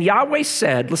 And Yahweh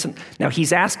said, listen, now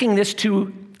he's asking this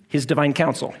to his divine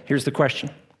counsel. Here's the question.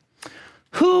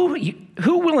 Who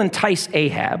will entice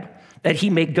Ahab that he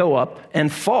may go up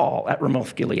and fall at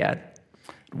Ramoth Gilead?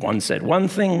 One said one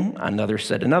thing, another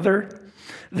said another.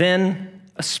 Then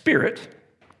a spirit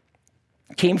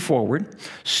came forward,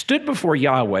 stood before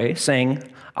Yahweh, saying,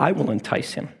 I will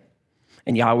entice him.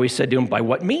 And Yahweh said to him, by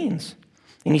what means?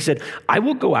 And he said, I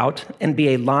will go out and be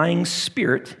a lying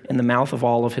spirit in the mouth of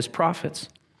all of his prophets.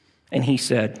 And he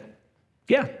said,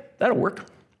 yeah, that'll work.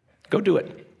 Go do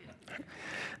it.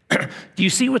 Do you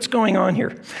see what's going on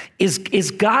here? Is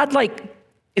God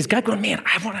going, man,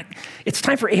 it's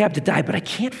time for Ahab to die, but I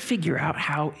can't figure out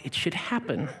how it should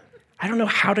happen. I don't know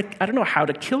how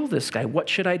to kill this guy. What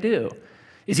should I do?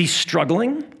 Is he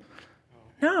struggling?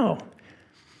 No.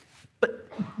 But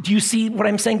do you see what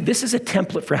I'm saying? This is a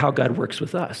template for how God works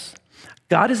with us.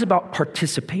 God is about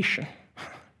participation.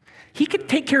 He could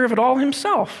take care of it all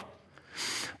himself.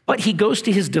 But he goes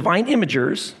to his divine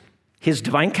imagers, his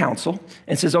divine counsel,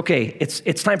 and says, okay,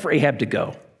 it's time for Ahab to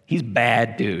go. He's a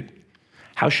bad dude.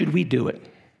 How should we do it?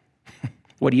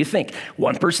 What do you think?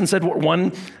 One person said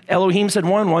one, Elohim said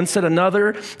one said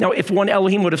another. Now, if one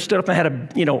Elohim would have stood up and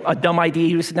had a dumb idea,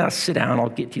 he would have said, now sit down, I'll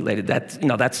get to you later.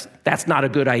 That's not a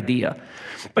good idea.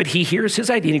 But he hears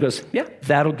his idea and he goes, yeah,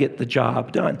 that'll get the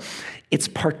job done. It's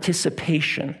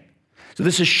participation. So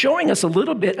this is showing us a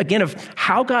little bit, again, of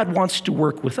how God wants to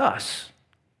work with us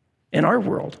in our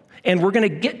world. And we're going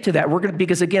to get to that.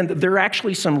 Because again, there are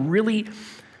actually some really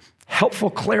helpful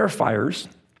clarifiers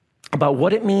about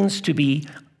what it means to be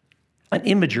an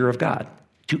imager of God,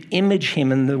 to image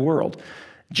him in the world.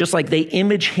 Just like they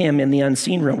image him in the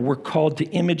unseen realm, we're called to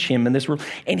image him in this world.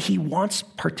 And he wants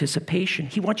participation.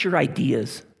 He wants your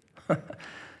ideas.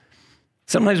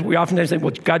 Sometimes we oftentimes say,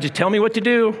 well, God, just tell me what to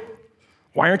do.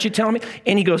 Why aren't you telling me?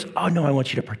 And he goes, oh, no, I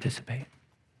want you to participate.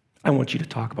 I want you to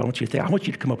talk about it. I want you to think. I want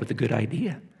you to come up with a good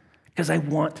idea because I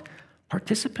want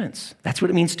participants. That's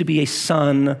what it means to be a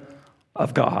son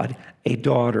of God, a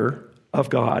daughter of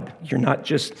God. You're not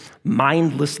just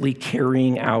mindlessly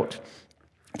carrying out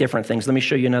different things. Let me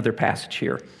show you another passage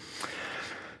here.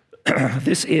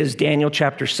 This is Daniel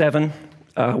chapter 7.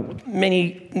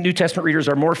 Many New Testament readers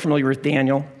are more familiar with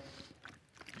Daniel.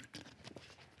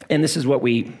 And this is what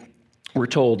we were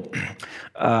told.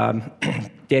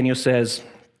 Daniel says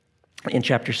in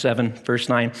chapter 7, verse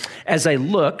 9, as I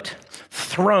looked,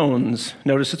 thrones,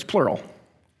 notice it's plural,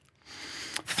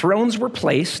 thrones were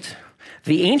placed.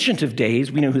 The Ancient of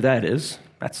Days, we know who that is.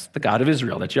 That's the God of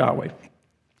Israel, that's Yahweh.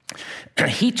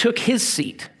 He took his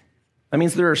seat. That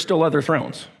means there are still other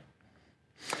thrones.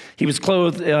 He was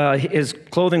clothed, his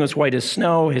clothing was white as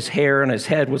snow, his hair and his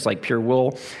head was like pure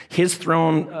wool. His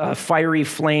throne, fiery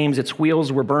flames, its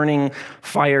wheels were burning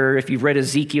fire. If you've read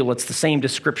Ezekiel, it's the same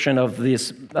description of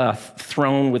this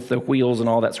throne with the wheels and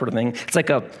all that sort of thing. It's like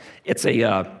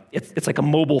a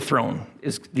mobile throne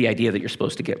is the idea that you're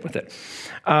supposed to get with it.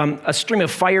 A stream of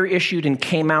fire issued and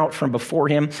came out from before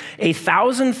him.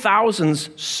 1,000 thousands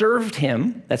served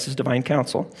him. That's his divine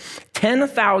counsel.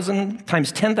 10,000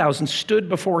 times 10,000 stood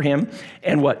before him.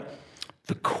 And what?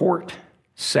 The court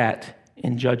sat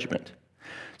in judgment.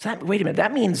 So wait a minute.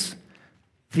 That means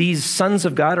these sons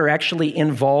of God are actually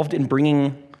involved in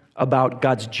bringing about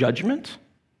God's judgment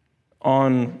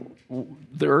on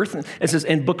the earth. It says,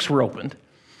 and books were opened.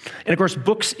 And of course,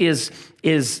 books is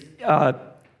an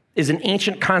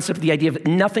ancient concept, the idea of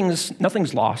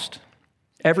nothing's lost.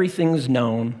 Everything's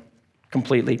known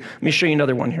completely. Let me show you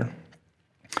another one here.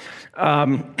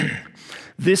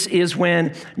 This is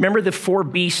when, remember the four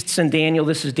beasts in Daniel?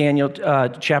 This is Daniel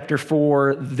chapter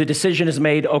 4. The decision is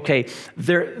made, okay,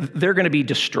 they're going to be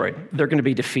destroyed. They're going to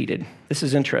be defeated. This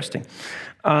is interesting.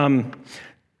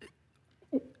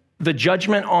 The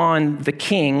judgment on the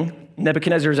king,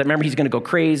 Nebuchadnezzar, remember he's going to go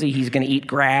crazy. He's going to eat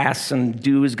grass and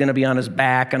dew is going to be on his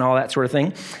back and all that sort of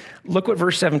thing. Look what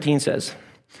verse 17 says.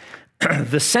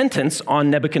 The sentence on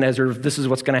Nebuchadnezzar, this is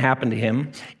what's going to happen to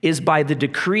him, is by the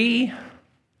decree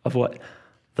of what?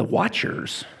 The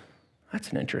watchers.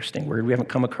 That's an interesting word. We haven't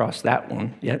come across that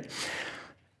one yet.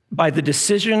 By the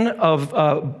decision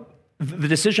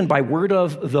by word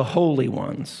of the holy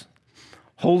ones.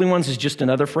 Holy ones is just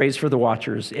another phrase for the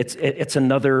watchers. It's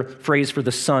another phrase for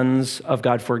the sons of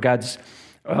God, for God's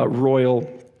royal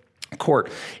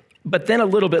court. But then a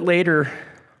little bit later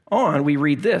on, we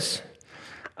read this.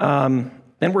 Then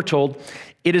we're told,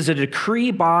 it is a decree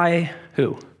by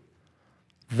who?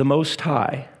 The Most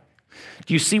High.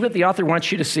 Do you see what the author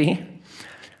wants you to see?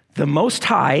 The Most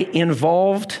High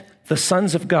involved the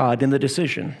sons of God in the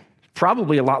decision.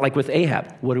 Probably a lot like with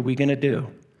Ahab. What are we going to do?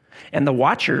 And the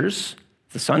watchers,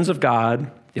 the sons of God,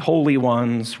 the holy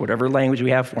ones, whatever language we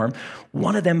have for them,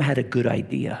 one of them had a good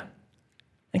idea.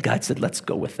 And God said, let's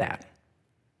go with that.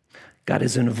 God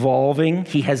is involving,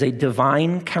 he has a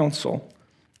divine counsel,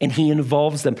 and he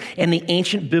involves them. And the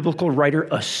ancient biblical writer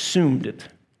assumed it.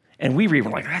 And we read,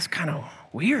 we're like, that's kind of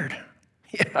weird.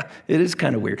 Yeah, it is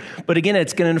kind of weird. But again,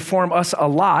 it's going to inform us a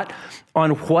lot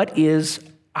on what is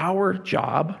our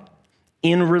job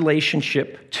in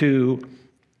relationship to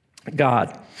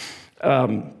God.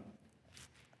 We've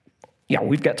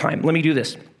got time. Let me do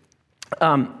this.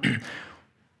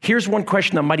 Here's one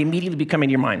question that might immediately be coming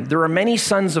to your mind. There are many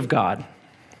sons of God.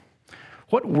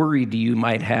 What worry do you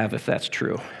might have if that's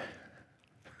true?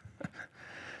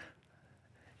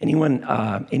 Anyone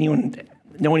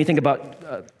know anything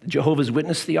about Jehovah's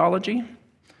Witness theology?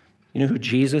 You know who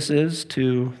Jesus is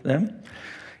to them?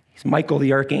 He's Michael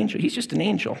the archangel. He's just an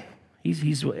angel.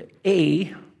 He's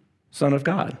a son of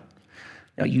God.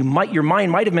 Now, your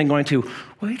mind might have been going to,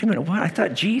 wait a minute, what? I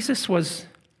thought Jesus was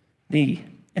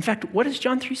in fact, what does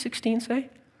John 3:16 say?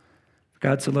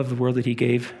 God so loved the world that he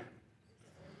gave.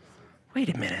 Wait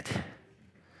a minute.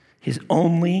 His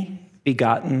only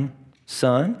begotten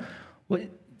son?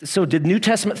 So did New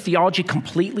Testament theology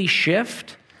completely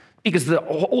shift? Because the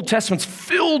Old Testament's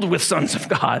filled with sons of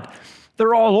God.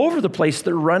 They're all over the place.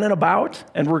 They're running about,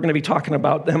 and we're going to be talking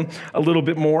about them a little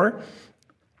bit more.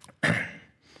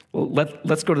 Well,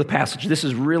 let's go to the passage. This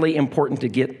is really important to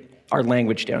get our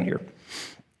language down here.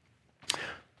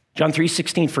 John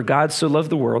 3:16, for God so loved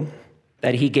the world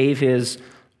that he gave his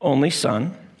only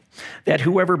son, that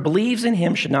whoever believes in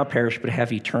him should not perish but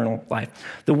have eternal life.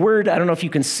 The word, I don't know if you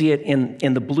can see it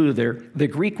in the blue there, the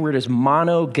Greek word is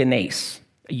monogenes.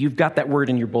 You've got that word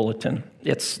in your bulletin.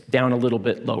 It's down a little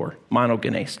bit lower,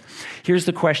 monogenes. Here's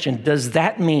the question, does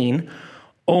that mean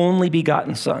only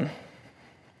begotten son?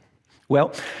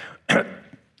 Well,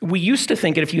 we used to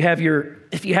think it if you have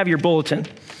your bulletin.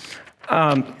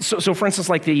 So for instance,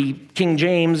 like the King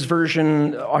James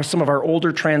Version or some of our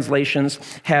older translations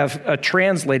have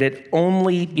translated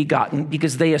only begotten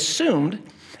because they assumed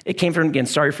it came from, again,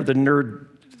 sorry for the nerd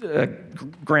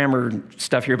grammar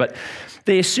stuff here, but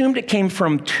they assumed it came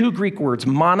from two Greek words,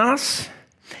 monos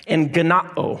and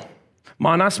genao.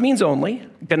 Monos means only,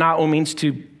 genao means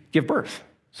to give birth.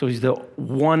 So he's the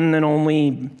one and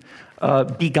only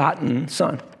begotten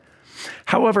son.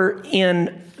 However,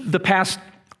 in the past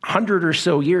 100 or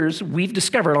so years, we've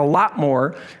discovered a lot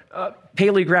more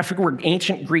paleographic word,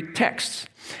 ancient Greek texts.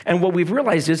 And what we've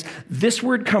realized is this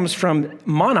word comes from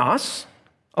monos,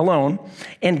 alone,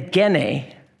 and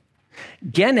gene.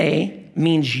 Gene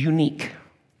means unique.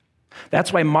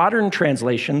 That's why modern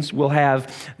translations will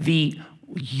have the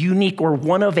unique or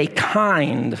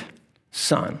one-of-a-kind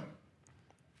son.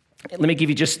 Let me give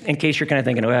you, just in case you're kind of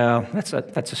thinking, well, that's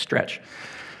a stretch.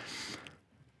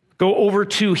 Go over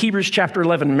to Hebrews chapter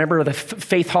 11. Remember the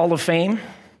Faith Hall of Fame?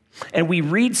 And we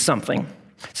read something.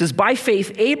 It says, by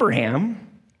faith, Abraham,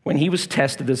 when he was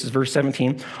tested, this is verse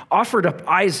 17, offered up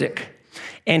Isaac,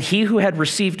 and he who had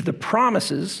received the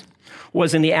promises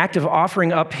was in the act of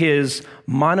offering up his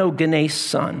monogenes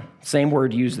son. Same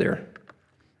word used there.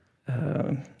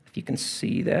 If you can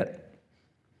see that.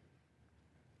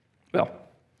 Well,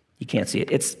 you can't see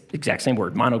it. It's the exact same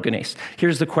word, monogenes.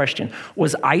 Here's the question.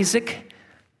 Was Isaac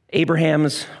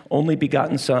Abraham's only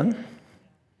begotten son?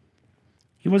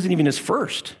 He wasn't even his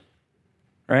first,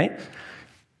 right?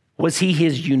 Was he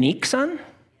his unique son?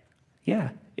 Yeah.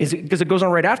 Because it goes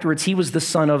on right afterwards, he was the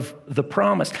son of the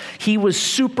promise. He was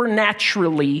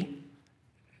supernaturally,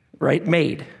 right,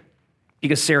 made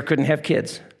because Sarah couldn't have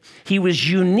kids. He was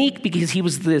unique because he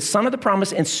was the son of the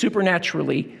promise and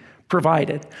supernaturally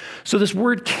provided. So this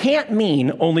word can't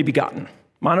mean only begotten.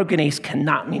 Monogenes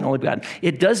cannot mean only begotten.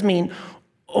 It does mean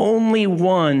only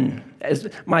one. As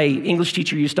my English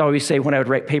teacher used to always say when I would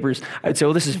write papers, I would say,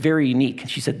 oh, this is very unique. And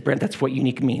she said, Brent, that's what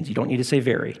unique means. You don't need to say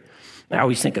very. I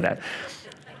always think of that.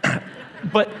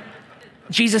 But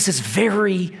Jesus is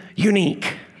very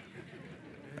unique,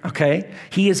 okay?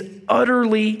 He is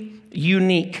utterly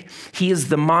unique. He is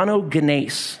the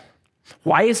monogenes.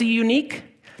 Why is he unique?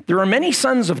 There are many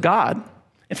sons of God.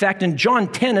 In fact, in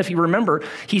John 10, if you remember,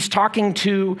 he's talking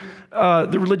to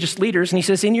the religious leaders, and he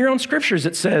says, in your own scriptures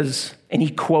it says, and he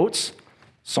quotes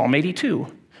Psalm 82,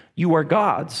 you are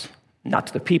God's, not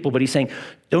to the people, but he's saying,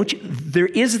 there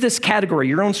is this category,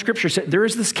 your own scripture said, there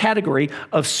is this category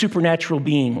of supernatural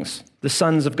beings, the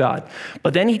sons of God.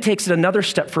 But then he takes it another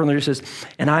step further. He says,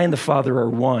 and I and the Father are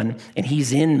one, and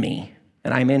he's in me,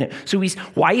 and I'm in it. So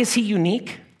why is he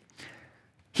unique?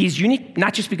 He's unique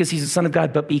not just because he's the Son of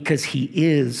God, but because he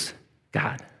is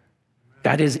God.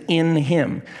 God is in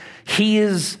him. He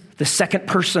is the second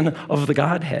person of the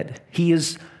Godhead. He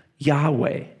is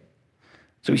Yahweh.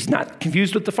 So he's not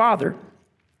confused with the Father.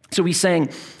 So he's saying,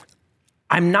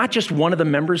 I'm not just one of the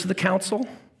members of the council,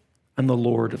 I'm the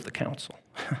Lord of the council.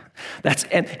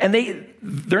 And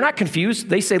they're not confused.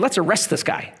 They say, let's arrest this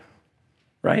guy,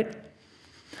 right?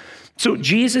 So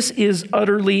Jesus is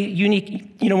utterly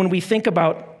unique. You know, when we think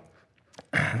about,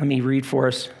 let me read for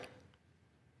us.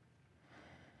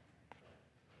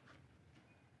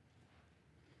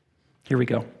 Here we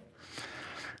go.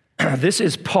 This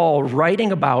is Paul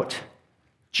writing about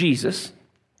Jesus,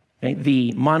 okay,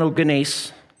 the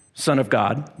monogenes Son of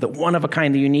God, the one of a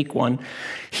kind, the unique one.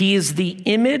 He is the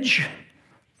image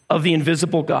of the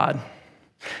invisible God.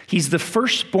 He's the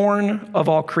firstborn of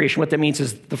all creation. What that means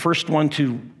is the first one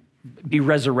to be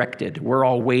resurrected. We're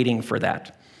all waiting for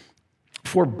that.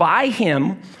 For by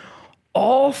him,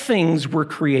 all things were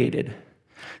created.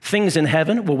 Things in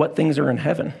heaven, well, what things are in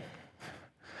heaven?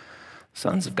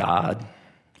 Sons of God,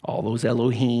 all those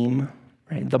Elohim,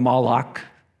 right? The Malach,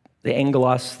 the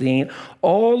Angelos,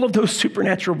 all of those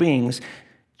supernatural beings,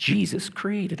 Jesus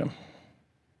created them.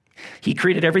 He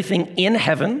created everything in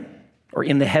heaven, or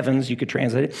in the heavens, you could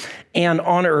translate it, and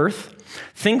on earth,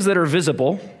 things that are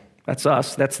visible, that's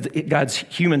us, that's God's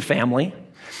human family,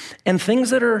 and things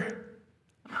that are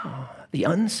the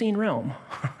unseen realm.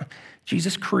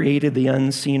 Jesus created the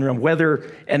unseen realm.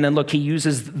 And then look, he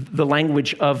uses the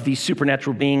language of these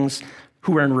supernatural beings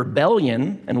who are in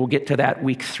rebellion, and we'll get to that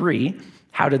week 3.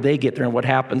 How did they get there and what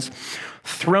happens?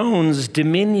 thrones,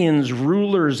 dominions,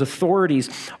 rulers, authorities,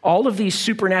 all of these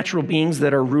supernatural beings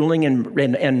that are ruling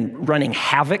and running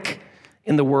havoc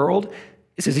in the world.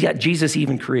 It says, yeah, Jesus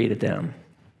even created them,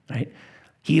 right?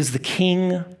 He is the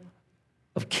King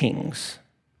of kings.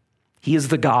 He is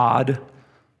the God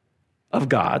of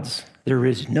gods. There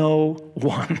is no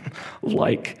one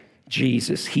like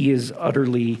Jesus. He is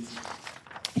utterly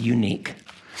unique.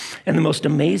 And the most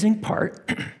amazing part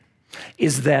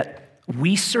is that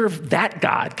we serve that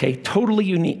God, okay, totally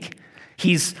unique.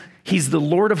 He's the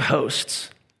Lord of hosts.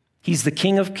 He's the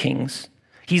King of kings.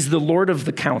 He's the Lord of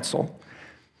the council.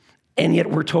 And yet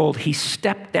we're told he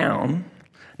stepped down,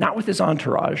 not with his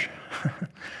entourage,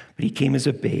 but he came as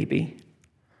a baby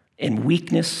in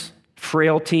weakness,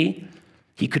 frailty.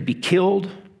 He could be killed,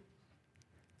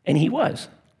 and he was.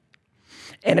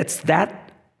 And it's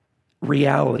that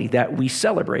reality that we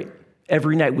celebrate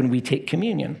every night when we take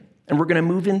communion. And we're going to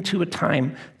move into a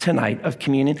time tonight of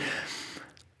communion.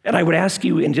 And I would ask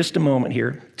you in just a moment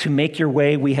here to make your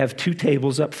way. We have 2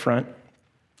 tables up front.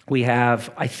 We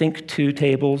have, I think, 2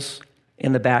 tables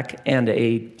in the back and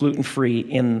a gluten-free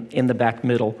in the back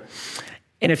middle.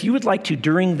 And if you would like to,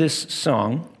 during this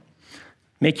song,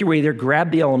 make your way there, grab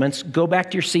the elements, go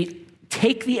back to your seat,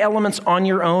 take the elements on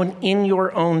your own in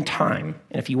your own time.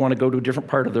 And if you want to go to a different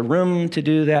part of the room to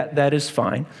do that, that is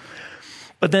fine.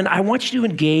 But then I want you to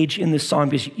engage in this song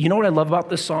because you know what I love about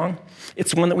this song?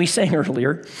 It's one that we sang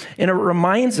earlier, and it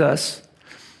reminds us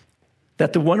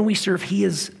that the one we serve, he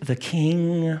is the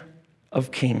King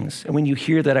of kings. And when you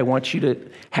hear that, I want you to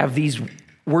have these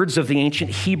words of the ancient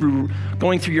Hebrew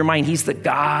going through your mind. He's the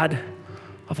God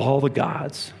of all the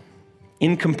gods.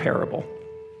 Incomparable,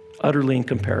 utterly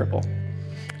incomparable.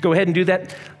 Go ahead and do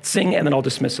that, sing, and then I'll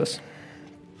dismiss us.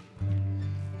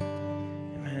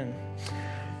 Amen.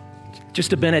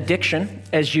 Just a benediction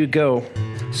as you go.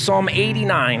 Psalm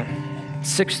 89,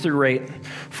 6 through 8.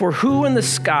 For who in the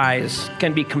skies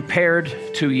can be compared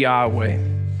to Yahweh?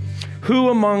 Who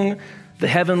among the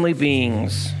heavenly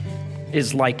beings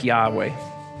is like Yahweh?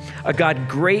 A God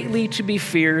greatly to be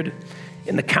feared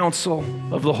in the council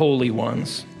of the holy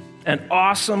ones, and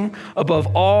awesome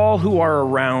above all who are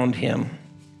around him.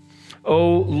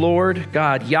 O Lord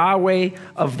God, Yahweh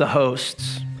of the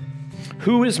hosts,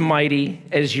 who is mighty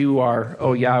as you are,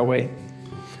 O Yahweh,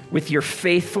 with your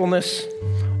faithfulness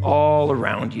all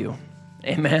around you.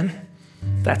 Amen.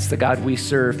 That's the God we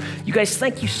serve. You guys,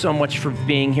 thank you so much for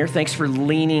being here. Thanks for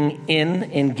leaning in,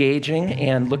 engaging,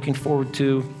 and looking forward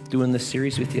to doing this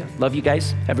series with you. Love you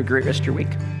guys. Have a great rest of your week.